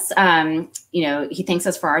us. He thanks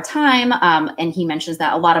us for our time, and he mentions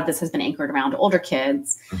that a lot of this has been anchored around older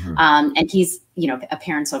kids, and he's a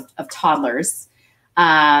parent of toddlers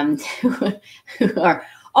who are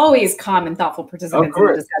always calm and thoughtful participants in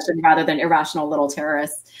the discussion rather than irrational little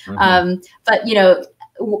terrorists. But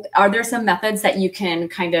are there some methods that you can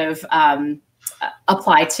kind of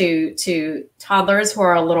apply to toddlers who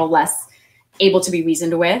are a little less able to be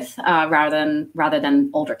reasoned with rather than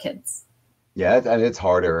older kids? Yeah, and it's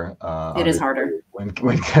harder. It is harder when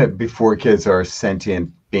before kids are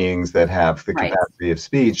sentient beings that have the capacity of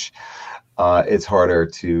speech. It's harder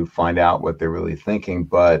to find out what they're really thinking.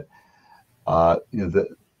 But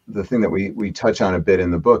the thing that we touch on a bit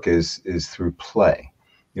in the book is through play.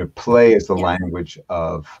 Play is the language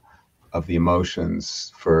of the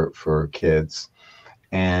emotions for kids,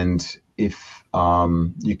 and if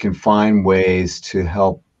you can find ways to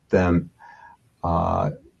help them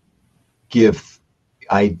give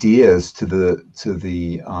ideas to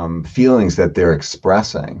the feelings that they're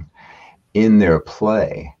expressing in their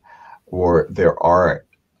play or their art,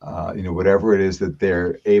 whatever it is that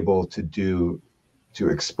they're able to do to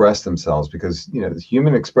express themselves, because the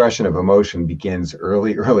human expression of emotion begins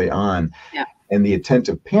early on, and the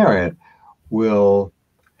attentive parent will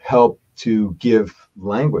help to give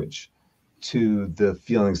language to the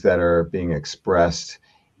feelings that are being expressed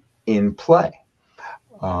in play.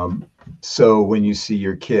 So when you see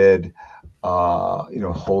your kid,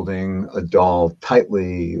 holding a doll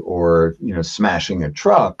tightly or, smashing a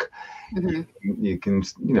truck, you can,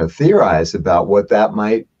 theorize about what that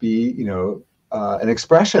might be, an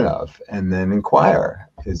expression of, and then inquire,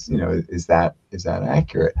 is that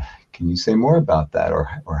accurate? Can you say more about that? Or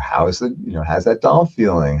how is it, how's that doll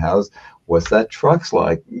feeling? What's that truck's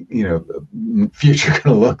like, future going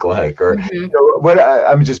to look like? Or what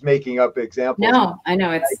I'm just making up examples. No, I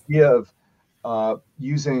know it's the idea of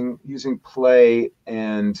using play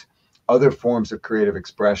and other forms of creative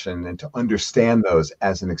expression, and to understand those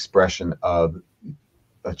as an expression of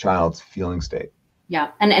a child's feeling state.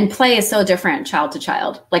 Yeah, and play is so different child to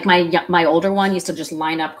child. Like my older one used to just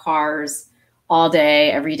line up cars all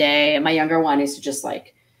day, every day, and my younger one used to just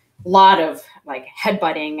like a lot of like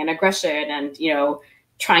headbutting and aggression, and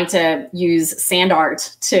trying to use sand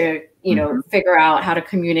art to figure out how to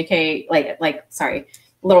communicate,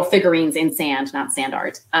 little figurines in sand, not sand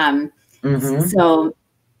art. So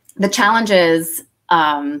the challenge is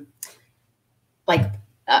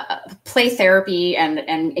play therapy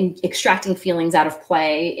and extracting feelings out of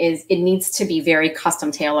play it needs to be very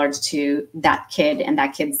custom tailored to that kid and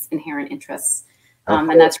that kid's inherent interests.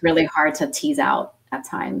 And that's really hard to tease out at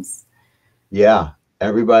times. Yeah.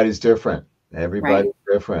 Everybody's different. Everybody's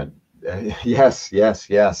different. Yes.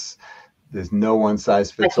 There's no one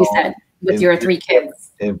size fits all. Like you said, with your 3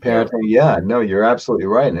 kids. In parenting. Yeah, no, you're absolutely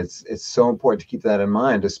right. And it's so important to keep that in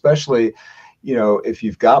mind, especially, if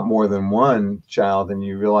you've got more than one child and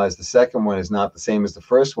you realize the second one is not the same as the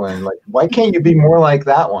first one, like, why can't you be more like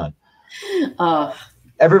that one?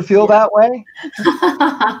 Ever feel that way?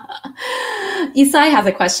 Isai has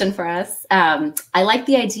a question for us. I like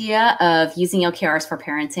the idea of using OKRs for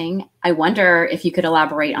parenting. I wonder if you could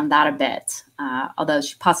elaborate on that a bit, although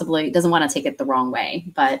she possibly doesn't want to take it the wrong way.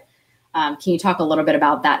 But can you talk a little bit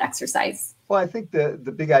about that exercise? Well, I think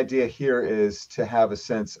the big idea here is to have a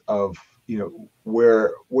sense of,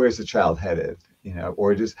 where's the child headed,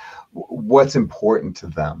 or just what's important to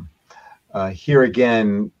them. Here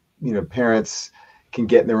again, parents can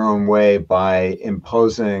get in their own way by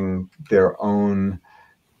imposing their own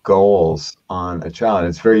goals on a child.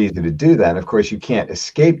 It's very easy to do that. And of course, you can't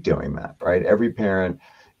escape doing that, right? Every parent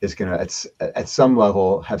is going to, at some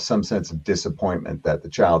level, have some sense of disappointment that the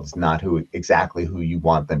child is not exactly who you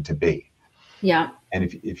want them to be. Yeah. And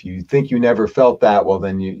if you think you never felt that, well,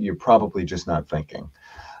 then you're probably just not thinking,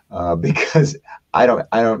 because I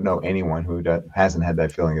don't know anyone who hasn't had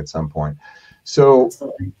that feeling at some point. So.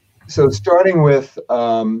 Absolutely. So starting with,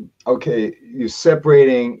 you're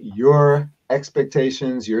separating your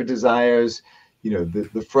expectations, your desires,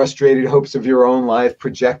 the frustrated hopes of your own life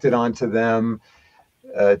projected onto them.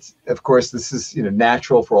 Of course, this is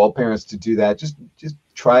natural for all parents to do that. Just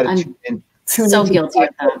try to tune so guilty of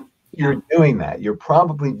that. You're doing that. You're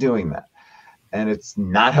probably doing that, and it's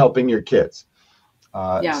not helping your kids.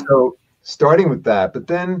 So starting with that, but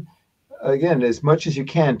then again, as much as you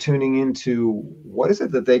can, tuning into what is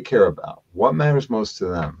it that they care about, what matters most to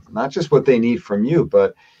them, not just what they need from you,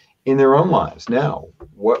 but in their own lives now,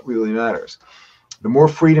 what really matters. The more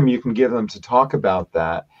freedom you can give them to talk about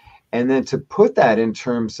that, and then to put that in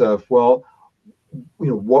terms of, well,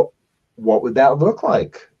 what would that look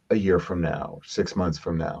like a year from now, 6 months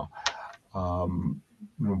from now?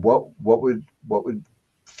 What would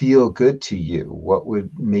feel good to you? What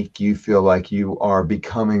would make you feel like you are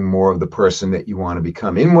becoming more of the person that you want to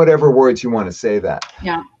become, in whatever words you want to say that?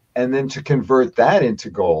 Yeah. And then to convert that into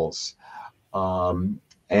goals, and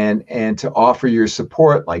to offer your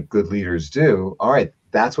support like good leaders do. All right,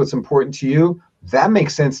 that's what's important to you. That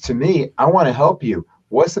makes sense to me. I want to help you.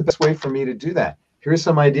 What's the best way for me to do that? Here's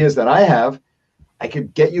some ideas that I have. I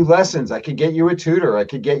could get you lessons. I could get you a tutor. I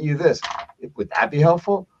could get you this. Would that be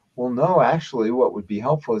helpful? Well, no, actually, what would be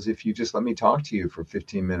helpful is if you just let me talk to you for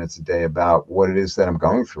 15 minutes a day about what it is that I'm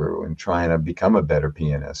going through and trying to become a better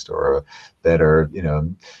pianist or a better,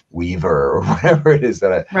 weaver or whatever it is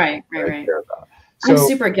that I care about. So, I'm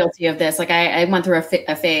super guilty of this. Like I went through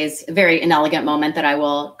a phase, a very inelegant moment that I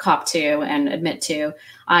will cop to and admit to.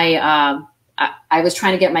 I was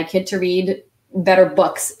trying to get my kid to read better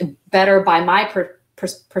books, better by my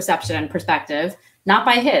perception and perspective, not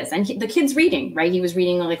by his. And the kid's reading, right? He was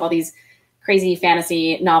reading like all these crazy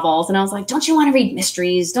fantasy novels. And I was like, don't you want to read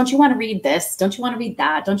mysteries? Don't you want to read this? Don't you want to read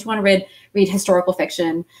that? Don't you want to read historical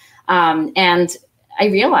fiction? And I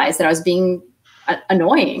realized that I was being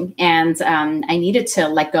annoying, and I needed to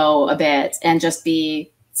let go a bit and just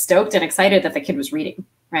be stoked and excited that the kid was reading,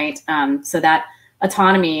 right? So that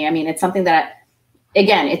autonomy, I mean, it's something that,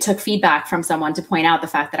 again, it took feedback from someone to point out the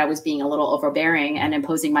fact that I was being a little overbearing and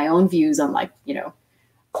imposing my own views on what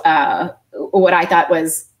I thought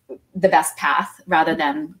was the best path, rather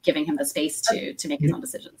than giving him the space to make his own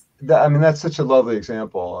decisions. I mean, that's such a lovely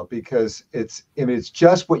example, because it's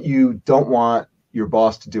just what you don't want your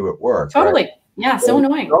boss to do at work. Totally. Right? Yeah. So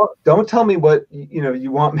annoying. Don't tell me what,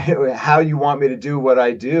 you want me, how you want me to do what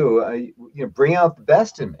I do. Bring out the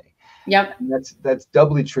best in me. Yep. And that's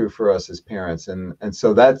doubly true for us as parents. And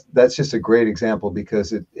so that's just a great example,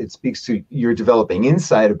 because it speaks to your developing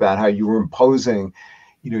insight about how you were imposing,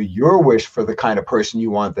 your wish for the kind of person you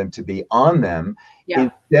want them to be on them,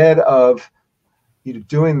 instead of,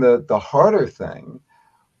 doing the harder thing,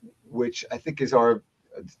 which I think is our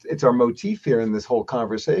motif here in this whole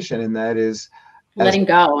conversation. And that is letting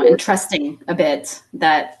go and trusting a bit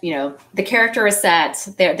that, the character is set,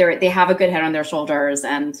 they have a good head on their shoulders,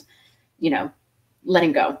 and,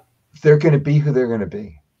 letting go. They're going to be who they're going to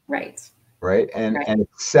be. Right. Right. And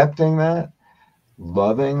accepting that,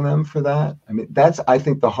 loving them for that. I mean, that's, I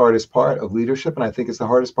think, the hardest part of leadership. And I think it's the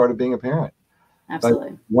hardest part of being a parent.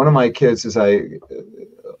 Absolutely. Like, one of my kids, as I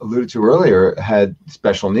alluded to earlier, had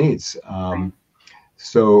special needs. Right.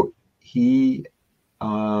 So he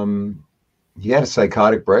had a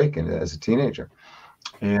psychotic break as a teenager,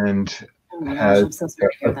 and had I'm so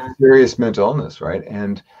sorry to hear that. Serious mental illness, right?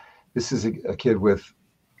 And this is a kid with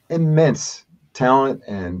immense talent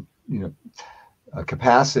and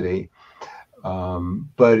capacity,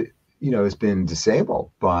 but has been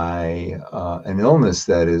disabled by an illness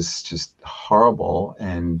that is just horrible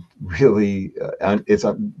and really it's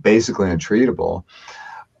basically untreatable.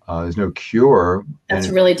 There's no cure. That's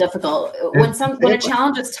really difficult. When a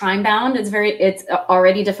challenge is time bound, it's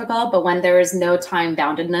already difficult. But when there is no time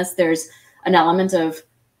boundedness, there's an element of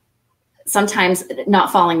sometimes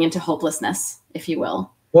not falling into hopelessness, if you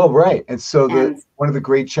will. Well, right. And so one of the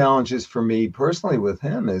great challenges for me personally with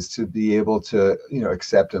him is to be able to,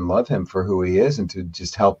 accept and love him for who he is, and to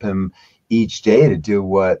just help him each day to do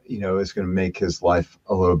what, is going to make his life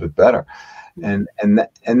a little bit better. And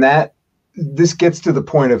that this gets to the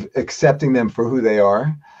point of accepting them for who they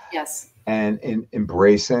are. Yes. And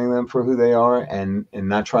embracing them for who they are, and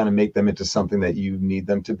not trying to make them into something that you need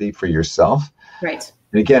them to be for yourself. Right.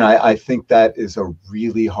 And again, I think that is a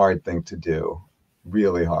really hard thing to do.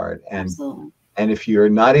 Really hard. Absolutely. And if you're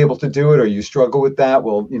not able to do it, or you struggle with that,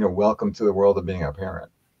 well, welcome to the world of being a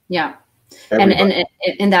parent. Yeah. Everybody.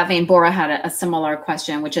 And in that vein, Bora had a similar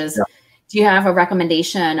question, which is, do you have a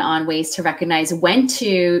recommendation on ways to recognize when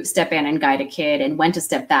to step in and guide a kid, and when to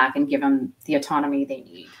step back and give them the autonomy they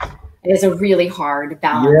need? It is a really hard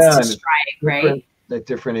balance to strike, right? At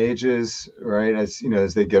different ages, right? As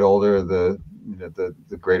as they get older, know,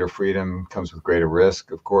 the greater freedom comes with greater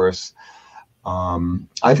risk, of course.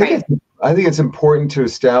 I think it's important to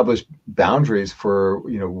establish boundaries for,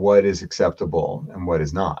 you know, what is acceptable and what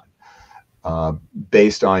is not,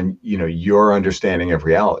 based on, you know, your understanding of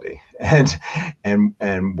reality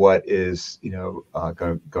and what is, you know,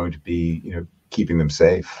 going to be, you know, keeping them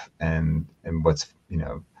safe and what's, you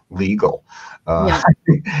know, legal.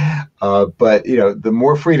 But you know, the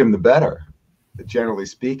more freedom, the better, generally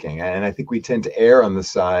speaking. And I think we tend to err on the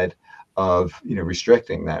side of, you know,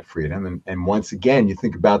 restricting that freedom. And once again, you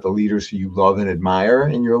think about the leaders who you love and admire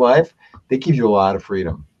in your life, they give you a lot of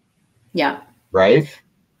freedom. Yeah. Right?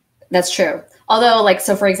 That's true. Although, like,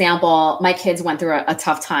 so for example, my kids went through a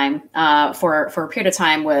tough time for a period of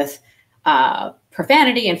time with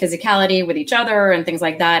profanity and physicality with each other and things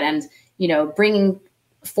like that. And, you know, bringing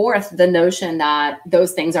forth the notion that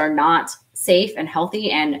those things are not safe and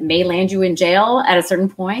healthy and may land you in jail at a certain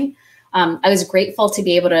point. I was grateful to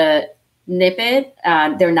be able to nip it.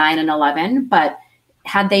 They're 9 and 11, but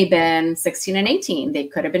had they been 16 and 18, they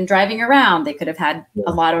could have been driving around. They could have had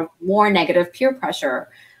a lot of more negative peer pressure.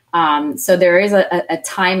 So there is a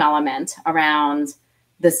time element around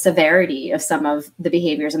the severity of some of the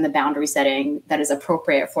behaviors and the boundary setting that is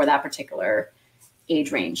appropriate for that particular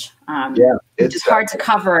age range. Which is hard to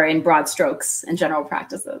cover in broad strokes and general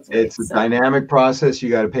practices. Right? It's a dynamic process.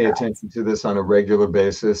 You got to pay attention to this on a regular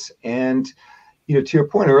basis. And, you know, to your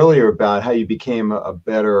point earlier about how you became a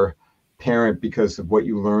better parent because of what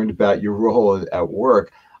you learned about your role at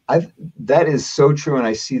work, that is so true. And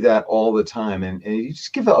I see that all the time. And you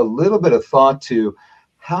just give a little bit of thought to,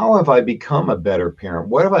 how have I become a better parent?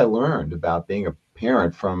 What have I learned about being a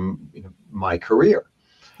parent from, you know, my career?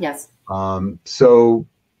 Yes. So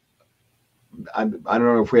I don't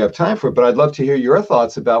know if we have time for it, but I'd love to hear your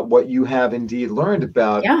thoughts about what you have indeed learned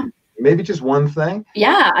about maybe just one thing.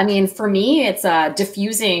 Yeah. I mean, for me, it's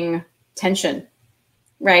diffusing tension,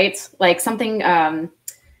 right? Like something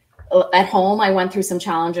at home, I went through some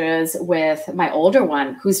challenges with my older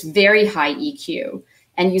one who's very high EQ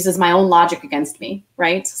and uses my own logic against me,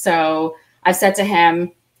 right? So I've said to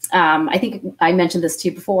him, I think I mentioned this to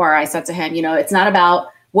you before, I said to him, you know, it's not about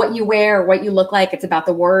what you wear or what you look like. It's about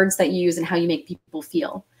the words that you use and how you make people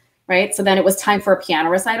feel, right? So then it was time for a piano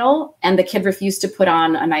recital and the kid refused to put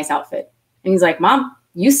on a nice outfit. And he's like, Mom,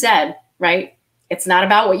 you said, right? It's not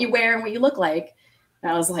about what you wear and what you look like. And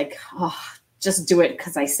I was like, oh, just do it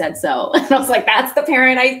because I said so. And I was like, that's the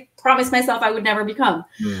parent I promised myself I would never become.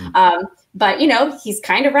 But, you know, he's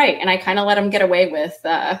kind of right. And I kind of let him get away with,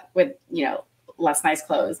 you know, less nice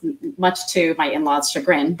clothes, much to my in-laws'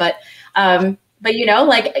 chagrin. But you know,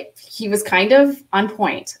 like he was kind of on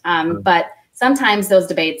point. But sometimes those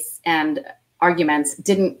debates and arguments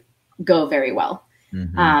didn't go very well.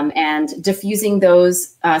 And diffusing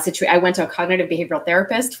those situations, I went to a cognitive behavioral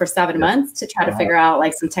therapist for 7 months to try to figure out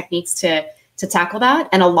like some techniques to tackle that.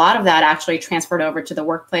 And a lot of that actually transferred over to the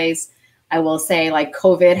workplace. I will say, like,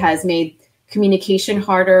 COVID has made communication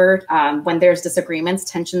harder. When there's disagreements,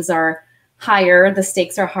 tensions are higher, the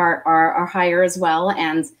stakes are higher as well.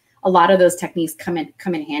 And a lot of those techniques come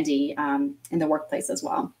in handy in the workplace as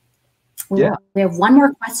well. We have one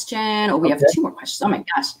more question, or we have 2 more questions. Oh my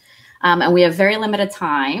gosh. And we have very limited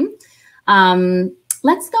time.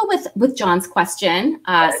 Let's go with John's question.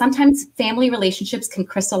 Sometimes family relationships can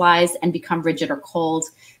crystallize and become rigid or cold.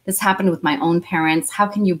 This happened with my own parents. How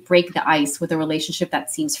can you break the ice with a relationship that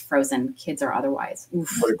seems frozen, kids or otherwise? Oof,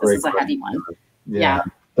 this is a heavy one. Yeah.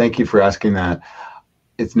 Thank you for asking that.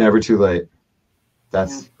 It's never too late.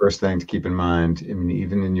 That's the first thing to keep in mind. I mean,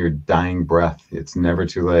 even in your dying breath, it's never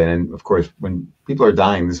too late. And of course, when people are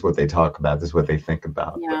dying, this is what they talk about. This is what they think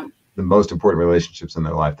about. Yeah. The most important relationships in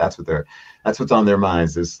their life. That's what's on their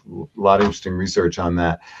minds. There's a lot of interesting research on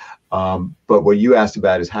that. But what you asked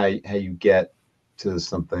about is how you get to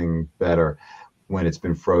something better when it's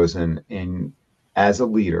been frozen. And as a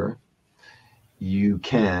leader, you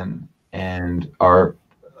can and are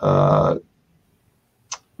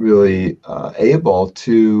really able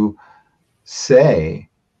to say,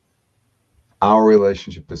 our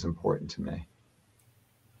relationship is important to me.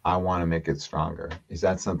 I want to make it stronger. Is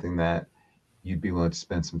that something that you'd be willing to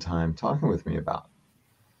spend some time talking with me about?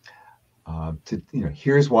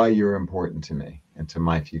 Here's why you're important to me and to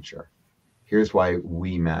my future. Here's why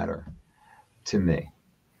we matter to me.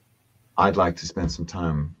 I'd like to spend some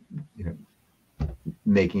time,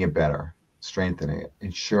 making it better, strengthening it,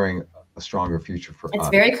 ensuring a stronger future for us. It's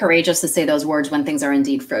very courageous to say those words when things are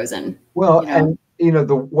indeed frozen. Well, and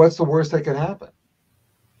what's the worst that could happen?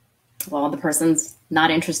 Well, the person's not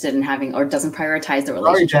interested in having or doesn't prioritize the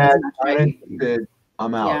relationship. Sorry, Dad,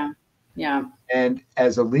 I'm out. Yeah. And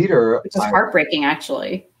as a leader, Which is heartbreaking,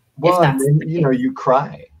 actually. well, If that's and then, you know, you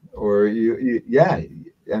cry, or yeah.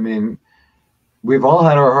 I mean, we've all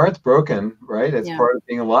had our hearts broken, right? It's part of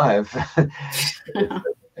being alive.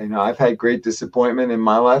 You know, I've had great disappointment in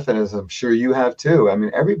my life, and as I'm sure you have too. I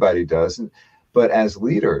mean, everybody does. But as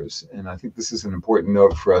leaders, and I think this is an important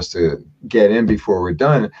note for us to get in before we're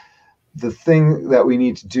done, the thing that we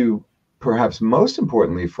need to do, perhaps most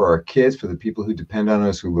importantly for our kids, for the people who depend on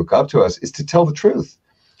us, who look up to us, is to tell the truth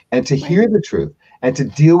and to hear the truth and to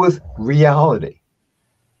deal with reality.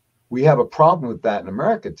 We have a problem with that in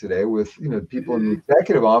America today, with, you know, people in the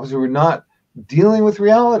executive office who are not dealing with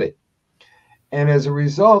reality. And as a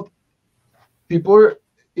result, people are,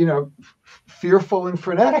 you know, fearful and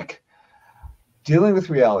frenetic. Dealing with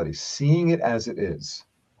reality, seeing it as it is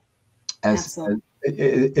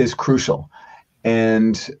crucial.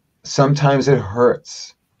 And sometimes it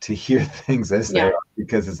hurts to hear things as they are,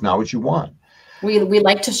 because it's not what you want. We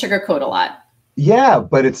like to sugarcoat a lot. Yeah,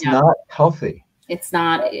 but it's not healthy. It's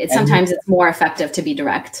not. Sometimes it's more effective to be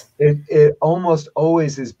direct. It almost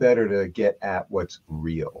always is better to get at what's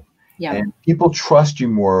real. Yeah. And people trust you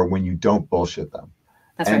more when you don't bullshit them.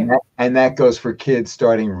 That's right. And that goes for kids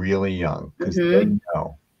starting really young, because they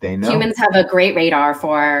know. Humans have a great radar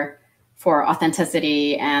for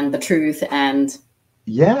authenticity and the truth, and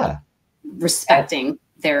respecting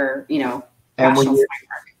their, you know, rational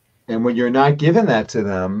framework. And when you're not giving that to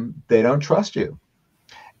them, they don't trust you.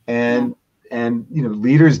 And you know,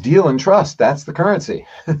 leaders deal in trust. That's the currency.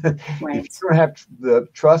 If you don't have the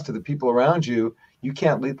trust of the people around you, you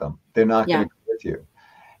can't lead them. They're not going to go with you.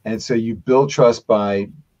 And so you build trust by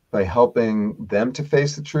helping them to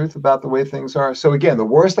face the truth about the way things are. So again, the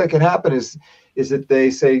worst that can happen is that they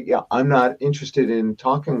say, yeah, I'm not interested in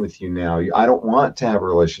talking with you now. I don't want to have a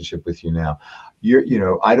relationship with you now. You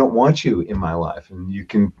know, I don't want you in my life. And you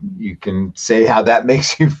can say how that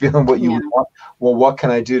makes you feel and what you want. Well, what can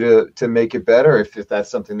I do to make it better if that's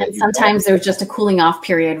something that sometimes there's just a cooling off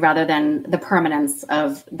period rather than the permanence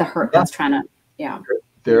of the hurt that's trying to,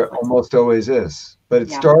 There almost always is. But it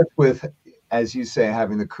starts with, as you say,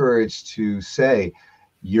 having the courage to say,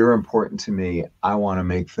 you're important to me. I want to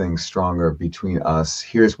make things stronger between us.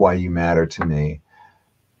 Here's why you matter to me.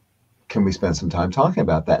 Can we spend some time talking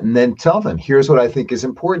about that? And then tell them, here's what I think is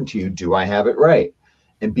important to you. Do I have it right?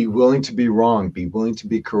 And be willing to be wrong. Be willing to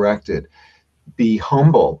be corrected. Be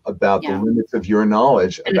humble about the limits of your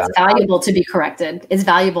knowledge. And it's valuable to be corrected. It's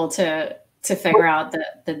valuable to figure out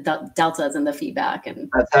the deltas and the feedback. And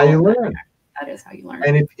that's how you learn. That is how you learn.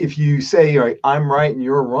 And if you say, all right, I'm right and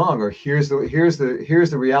you're wrong, or here's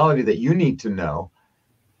the reality that you need to know,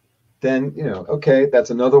 then, you know, okay, that's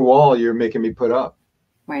another wall you're making me put up.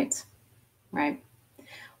 Right.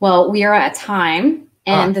 Well, we are at time,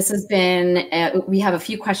 and this has been. We have a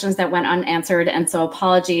few questions that went unanswered, and so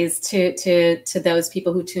apologies to those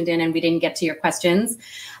people who tuned in and we didn't get to your questions.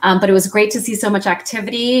 But it was great to see so much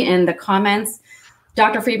activity in the comments.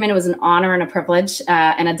 Dr. Friedman, it was an honor and a privilege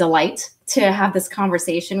and a delight to have this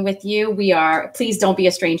conversation with you. Please don't be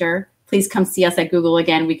a stranger. Please come see us at Google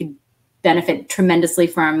again. We could benefit tremendously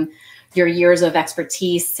from your years of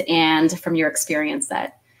expertise and from your experience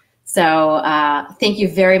set. So thank you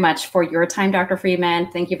very much for your time, Dr. Friedman.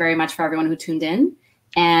 Thank you very much for everyone who tuned in.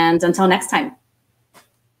 And until next time.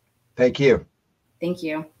 Thank you. Thank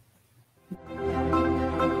you.